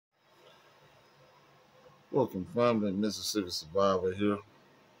Welcome, family. Mississippi Survivor here.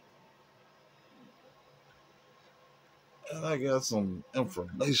 And I got some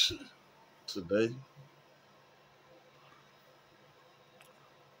information today,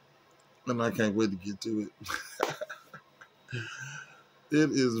 and I can't wait to get to it.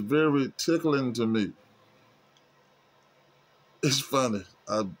 It is very tickling to me. It's funny.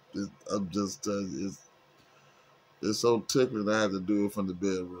 I'm just telling you, it's so tickling I had to do it from the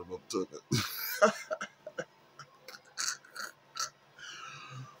bedroom. I'm took it.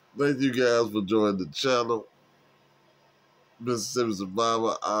 Thank you guys for joining the channel. Mississippi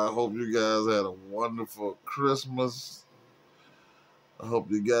Survivor. I hope you guys had a wonderful Christmas. I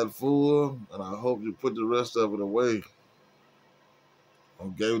hope you got full, and I hope you put the rest of it away or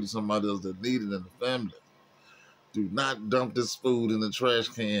gave it to somebody else that needed it in the family. Do not dump this food in the trash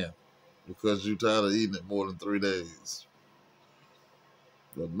can because you're tired of eating it more than 3 days.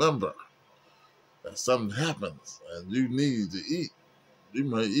 Remember that something happens and you need to eat. You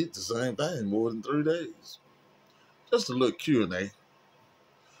may eat the same thing more than 3 days. Just a little Q&A.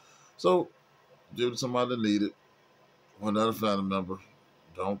 So, give it to somebody that needs it or another family member.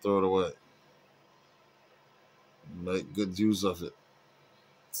 Don't throw it away. Make good use of it.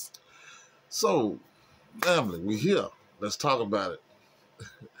 So, family, we here. Let's talk about it.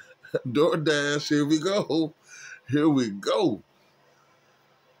 DoorDash, here we go. Here we go.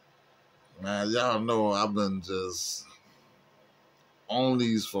 Man, y'all know I've been just on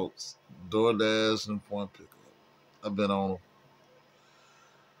these folks. DoorDash and Point Pickup. I've been on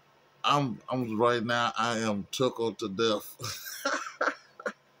them. I'm right now, I am tickled to death.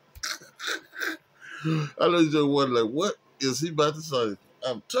 I know you just wonder, like, what is he about to say?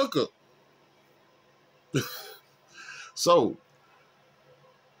 I'm tickled. So,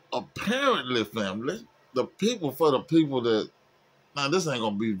 apparently, family, the people that now this ain't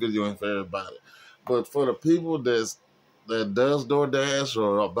gonna be videoing for everybody, but for the people that does DoorDash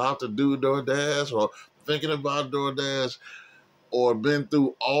or about to do DoorDash or thinking about DoorDash or been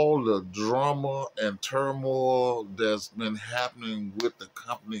through all the drama and turmoil that's been happening with the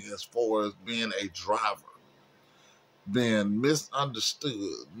company as far as being a driver, being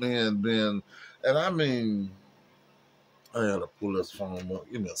misunderstood, and I mean, I gotta pull this phone up.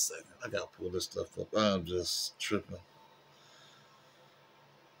 Give me a second. I gotta pull this stuff up. I'm just tripping.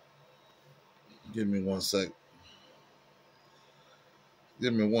 Give me 1 second.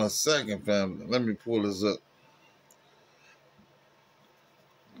 Give me 1 second, family. Let me pull this up.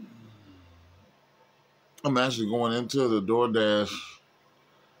 I'm actually going into the DoorDash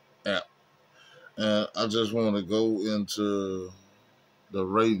app, and I just want to go into the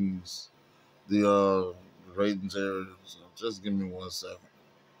ratings, the ratings area. So just give me 1 second.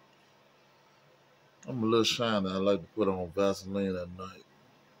 I'm a little shiny. I like to put on Vaseline at night.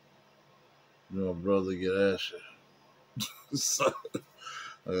 You know, brother get ashy. So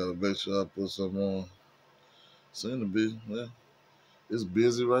I gotta make sure I put some on. Seem to be, yeah. It's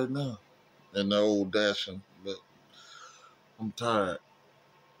busy right now in the old dashing, but I'm tired.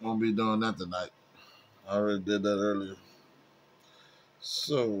 Won't be doing that tonight. I already did that earlier.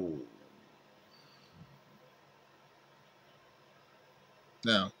 So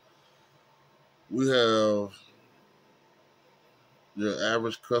now we have your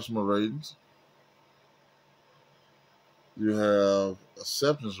average customer ratings. You have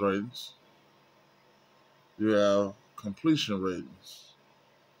acceptance ratings. You have completion ratings.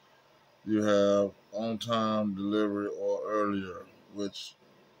 You have on-time delivery or earlier, which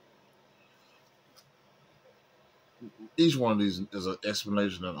each one of these is an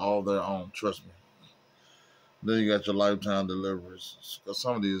explanation in all their own. Trust me. Then you got your lifetime deliveries, because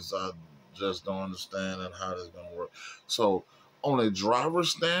some of these I just don't understand and how this is going to work. So, on a driver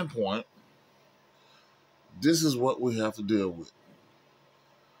standpoint, this is what we have to deal with.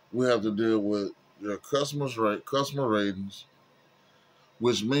 We have to deal with your customer ratings,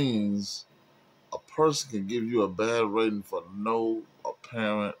 which means a person can give you a bad rating for no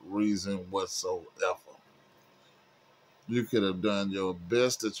apparent reason whatsoever. You could have done your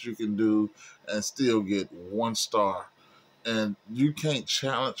best that you can do and still get 1 star. And you can't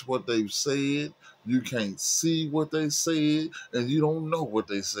challenge what they've said. You can't see what they said, and you don't know what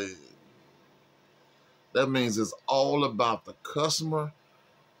they said. That means it's all about the customer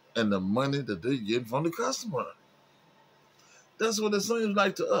and the money that they get from the customer. That's what it seems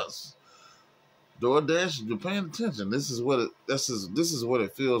like to us. DoorDash, you're paying attention. This is what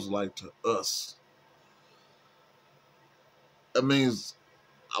it feels like to us. It means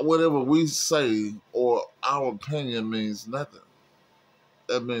whatever we say or our opinion means nothing.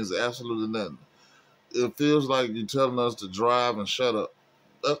 That means absolutely nothing. It feels like you're telling us to drive and shut up.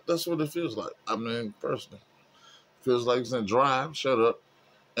 That's what it feels like. I mean, personally, feels like it's in drive. Shut up.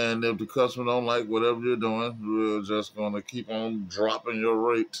 And if the customer don't like whatever you're doing, we're just gonna keep on dropping your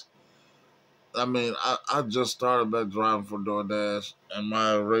rate. I mean, I just started back driving for DoorDash, and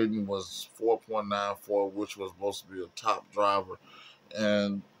my rating was 4.94, which was supposed to be a top driver.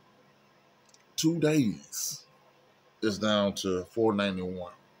 And 2 days is down to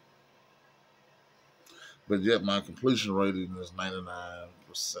 491. But yet my completion rating is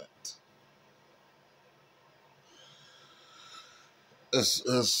 99%.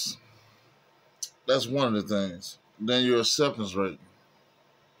 It's that's one of the things. Then your acceptance rating.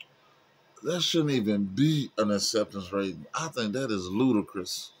 That shouldn't even be an acceptance rating. I think that is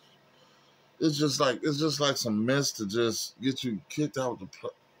ludicrous. It's just like some mess to just get you kicked out the.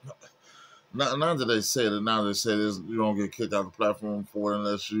 Not that they said it. Now they say this, you don't get kicked out the platform for it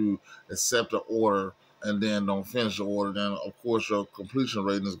unless you accept the order and then don't finish the order. Then of course your completion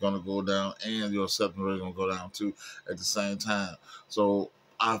rating is going to go down and your acceptance rate is going to go down too at the same time. So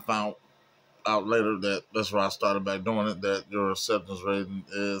I found out later that that's why I started back doing it. That your acceptance rating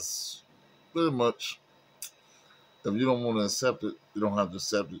is pretty much, if you don't want to accept it, you don't have to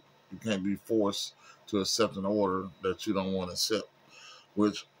accept it. You can't be forced to accept an order that you don't want to accept.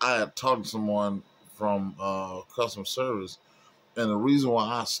 Which I had talked to someone from customer service, and the reason why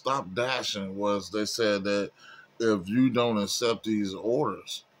I stopped dashing was they said that if you don't accept these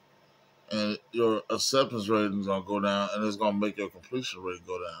orders, and your acceptance rating is gonna go down, and it's gonna make your completion rate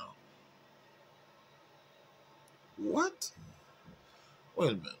go down. What?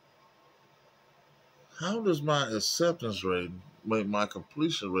 Wait a minute. How does my acceptance rating make my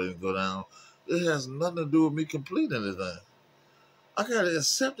completion rating go down? It has nothing to do with me completing anything. I gotta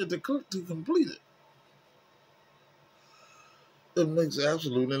accept it to complete it. It makes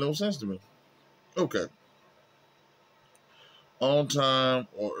absolutely no sense to me. Okay. On time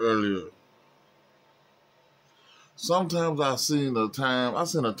or earlier. Sometimes I've seen a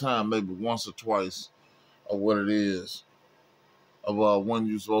time maybe once or twice of what it is about when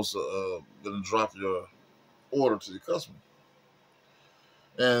you're supposed to gonna drop your order to the customer.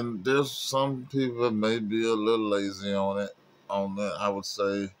 And there's some people that may be a little lazy on that I would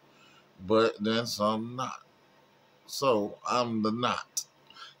say, but then some not. So I'm the not.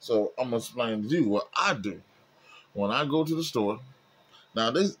 So I'm gonna explain to you what I do when I go to the store.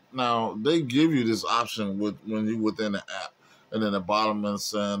 Now they give you this option with when you within the app, and then the bottom is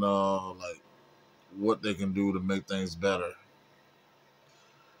saying like what they can do to make things better.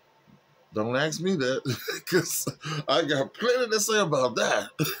 Don't ask me that because I got plenty to say about that.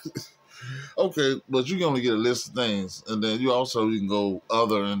 Okay, but you can only get a list of things, and then you can go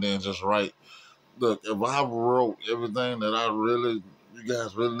other and then just write. Look, if I wrote everything that you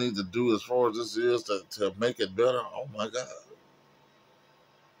guys really need to do as far as this is to make it better, oh my God.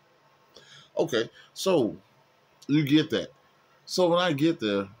 Okay, so you get that. So when I get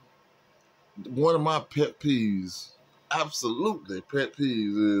there, one of my pet peeves, absolutely pet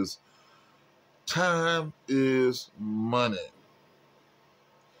peeves, is time is money.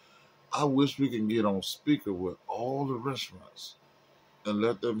 I wish we can get on speaker with all the restaurants and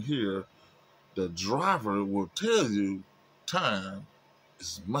let them hear the driver will tell you time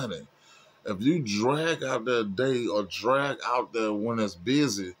is money. If you drag out that day or drag out there when it's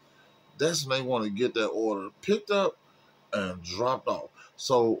busy, that's when they want to get that order picked up and dropped off.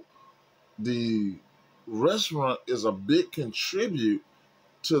 So the restaurant is a big contribute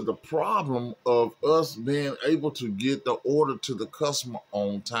to the problem of us being able to get the order to the customer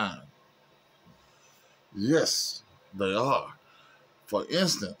on time. Yes, they are. For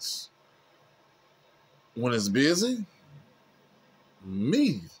instance, when it's busy,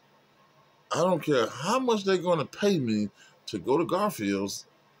 me, I don't care how much they're going to pay me to go to Garfield's,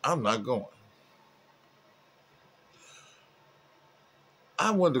 I'm not going.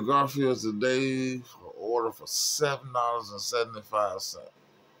 I went to Garfield's today for an order for $7.75.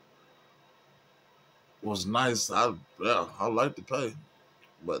 Was nice. I like to pay.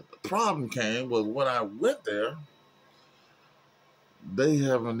 But the problem came was when I went there, they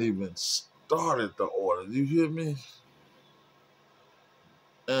haven't even started the order. You hear me?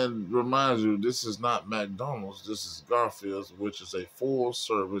 And reminds you, this is not McDonald's. This is Garfield's, which is a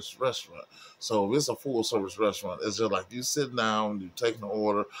full-service restaurant. So if it's a full-service restaurant, it's just like you sit down, you take an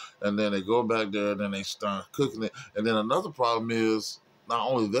order, and then they go back there, and then they start cooking it. And then another problem is, not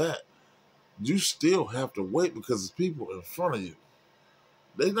only that, you still have to wait because there's people in front of you.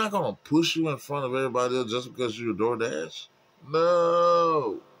 They're not going to push you in front of everybody else just because you're a DoorDash.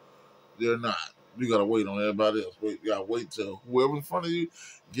 No, they're not. You gotta wait on everybody else. You gotta wait till whoever in front of you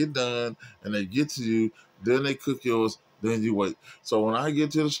get done and they get to you. Then they cook yours. Then you wait. So when I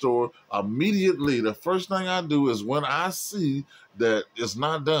get to the store, immediately the first thing I do is when I see that it's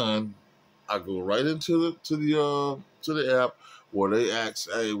not done, I go right into the app where they ask,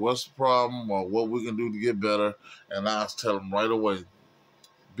 "Hey, what's the problem or what we can do to get better?" And I tell them right away,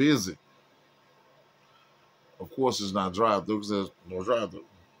 "Busy." Of course, it's not drive-through because there's no drive-through,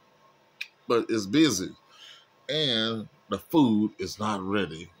 but it's busy, and the food is not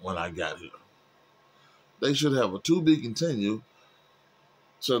ready when I got here. They should have a to be continued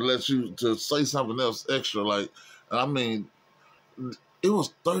to let you to say something else extra. Like, I mean, it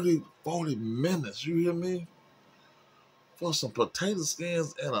was 30, 40 minutes. You hear me? For some potato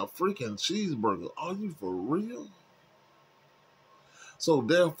skins and a freaking cheeseburger. Are you for real? So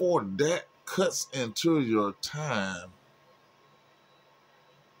therefore, that cuts into your time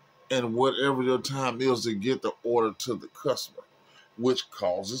and whatever your time is to get the order to the customer, which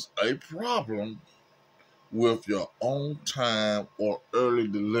causes a problem with your own time or early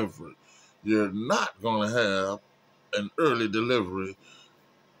delivery. You're not going to have an early delivery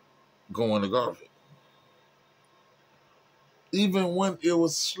going to garbage. Even when it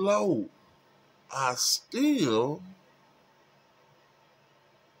was slow, I still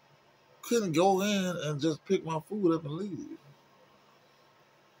couldn't go in and just pick my food up and leave.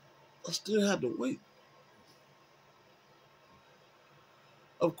 I still had to wait.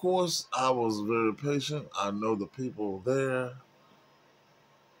 Of course, I was very patient. I know the people there.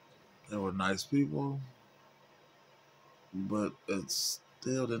 They were nice people, but it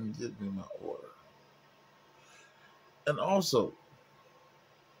still didn't get me my order. And also,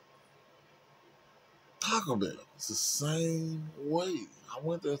 Taco Bell, it's the same way. I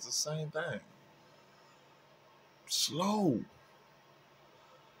went there, it's the same thing. Slow.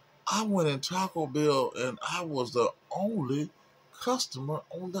 I went in Taco Bell and I was the only customer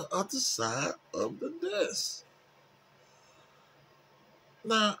on the other side of the desk.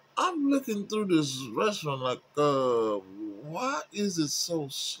 Now, I'm looking through this restaurant like, why is it so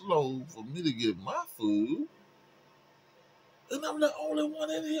slow for me to get my food? And I'm the only one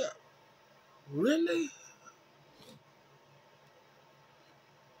in here. Really?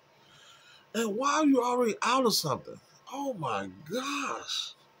 And why are you already out of something? Oh my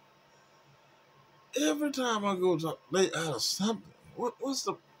gosh. Every time I go to, they out of something. What's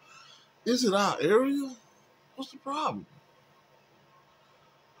the, is it our area? What's the problem?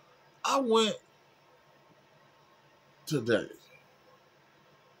 I went today,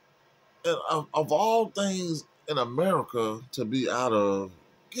 and of all things in America to be out of,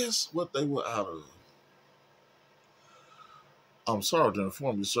 guess what they were out of? I'm sorry to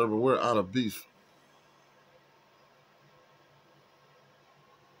inform you, sir, but we're out of beef.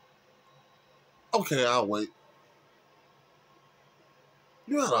 Okay, I'll wait.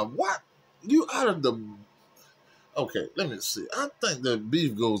 You out of what? You out of the... Okay, let me see. I think the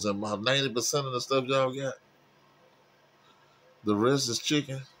beef goes in about 90% of the stuff y'all got. The rest is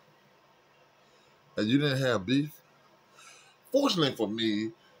chicken. And you didn't have beef? Fortunately for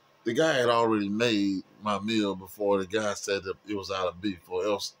me, the guy had already made my meal before the guy said that it was out of beef, or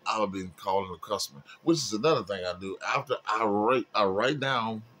else I would have been calling the customer. Which is another thing I do. After I write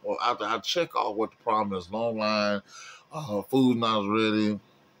down, or after I check off what the problem is, long line, food not ready.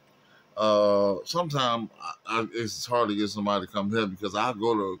 Sometimes it's hard to get somebody to come here because I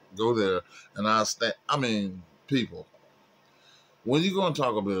go there and I stand. I mean, people. When you go and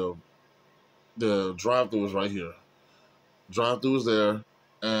Taco Bell, the drive-thru is right here. Drive-thru is there,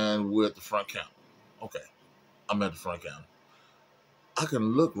 and we're at the front counter. Okay, I'm at the front counter. I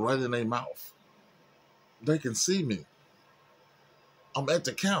can look right in their mouth. They can see me. I'm at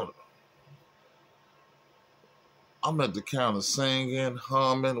the counter. I'm at the counter singing,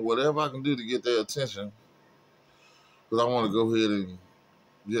 humming, whatever I can do to get their attention. Because I want to go ahead and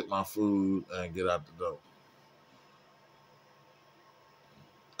get my food and get out the door.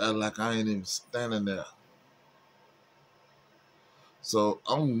 And like I ain't even standing there. So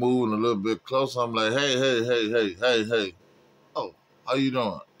I'm moving a little bit closer. I'm like, hey. Oh, how you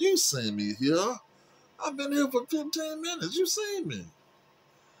doing? You seen me here. I've been here for 15 minutes. You seen me.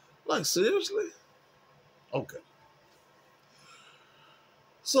 Like, seriously? Okay.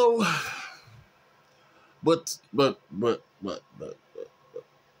 So, but,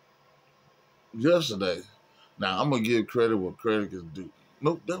 yesterday, now I'm going to give credit where credit is due.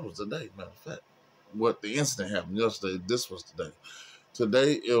 Nope, that was today, matter of fact. What the incident happened yesterday, this was today.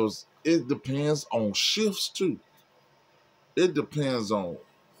 Today, it depends on shifts too. It depends on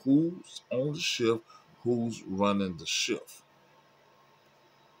who's on the shift, who's running the shift.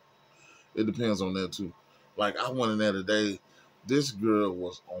 It depends on that too. Like I went in there today, this girl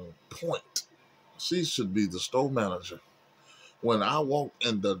was on point. She should be the store manager. When I walked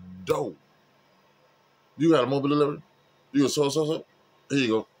in the door, you got a mobile delivery? You a so? Here you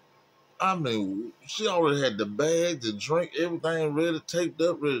go. I mean, she already had the bag, the drink, everything ready, taped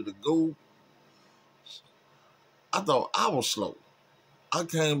up, ready to go. I thought I was slow. I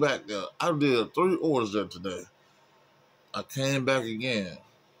came back there. I did 3 orders there today. I came back again.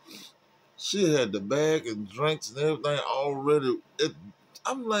 She had the bag and drinks and everything already.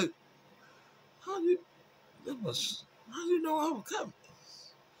 I'm like, how you? How you know I was coming?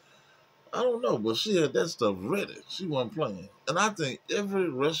 I don't know, but she had that stuff ready. She wasn't playing. And I think every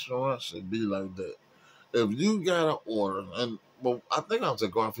restaurant should be like that. If you got an order, and well, I think I was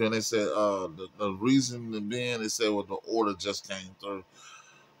at Garfield and they said the reason being they said well the order just came through.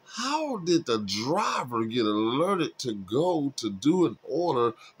 How did the driver get alerted to go to do an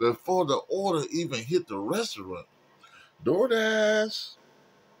order before the order even hit the restaurant? DoorDash,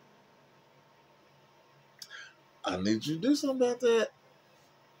 I need you to do something about that.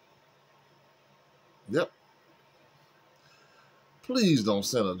 Yep. Please don't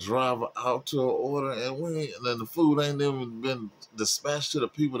send a driver out to an order and then the food ain't even been dispatched to the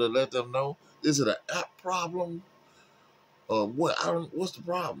people to let them know. Is it an app problem? What? I don't. What's the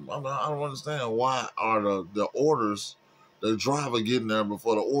problem? I don't understand why are the orders, the driver getting there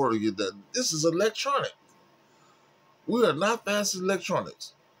before the order get there. This is electronic. We are not fast as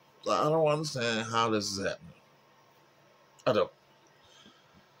electronics. So I don't understand how this is happening. I don't.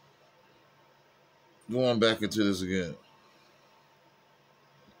 Going back into this again.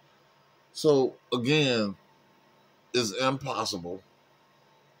 So again, it's impossible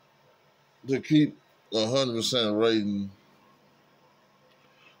to keep 100% rating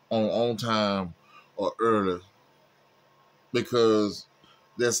on time or early because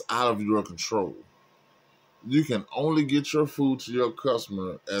that's out of your control. You can only get your food to your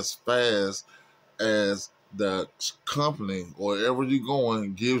customer as fast as the company or wherever you're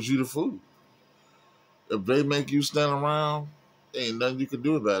going gives you the food. If they make you stand around, ain't nothing you can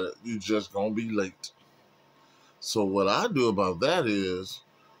do about it. You just gonna be late. So what I do about that is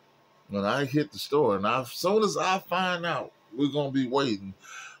when I hit the store and as soon as I find out we're gonna be waiting,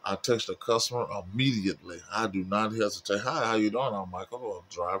 I text the customer immediately. I do not hesitate. Hi, how you doing? I'm Michael,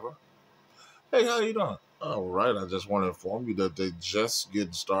 driver. Hey, how you doing? All right, I just want to inform you that they just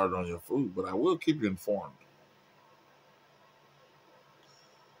getting started on your food, but I will keep you informed.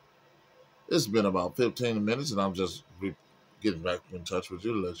 It's been about 15 minutes, and I'm just getting back in touch with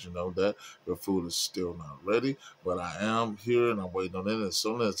you to let you know that your food is still not ready, but I am here and I'm waiting on it. As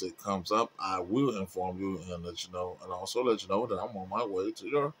soon as it comes up, I will inform you and let you know, and also let you know that I'm on my way to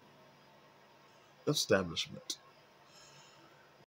your establishment.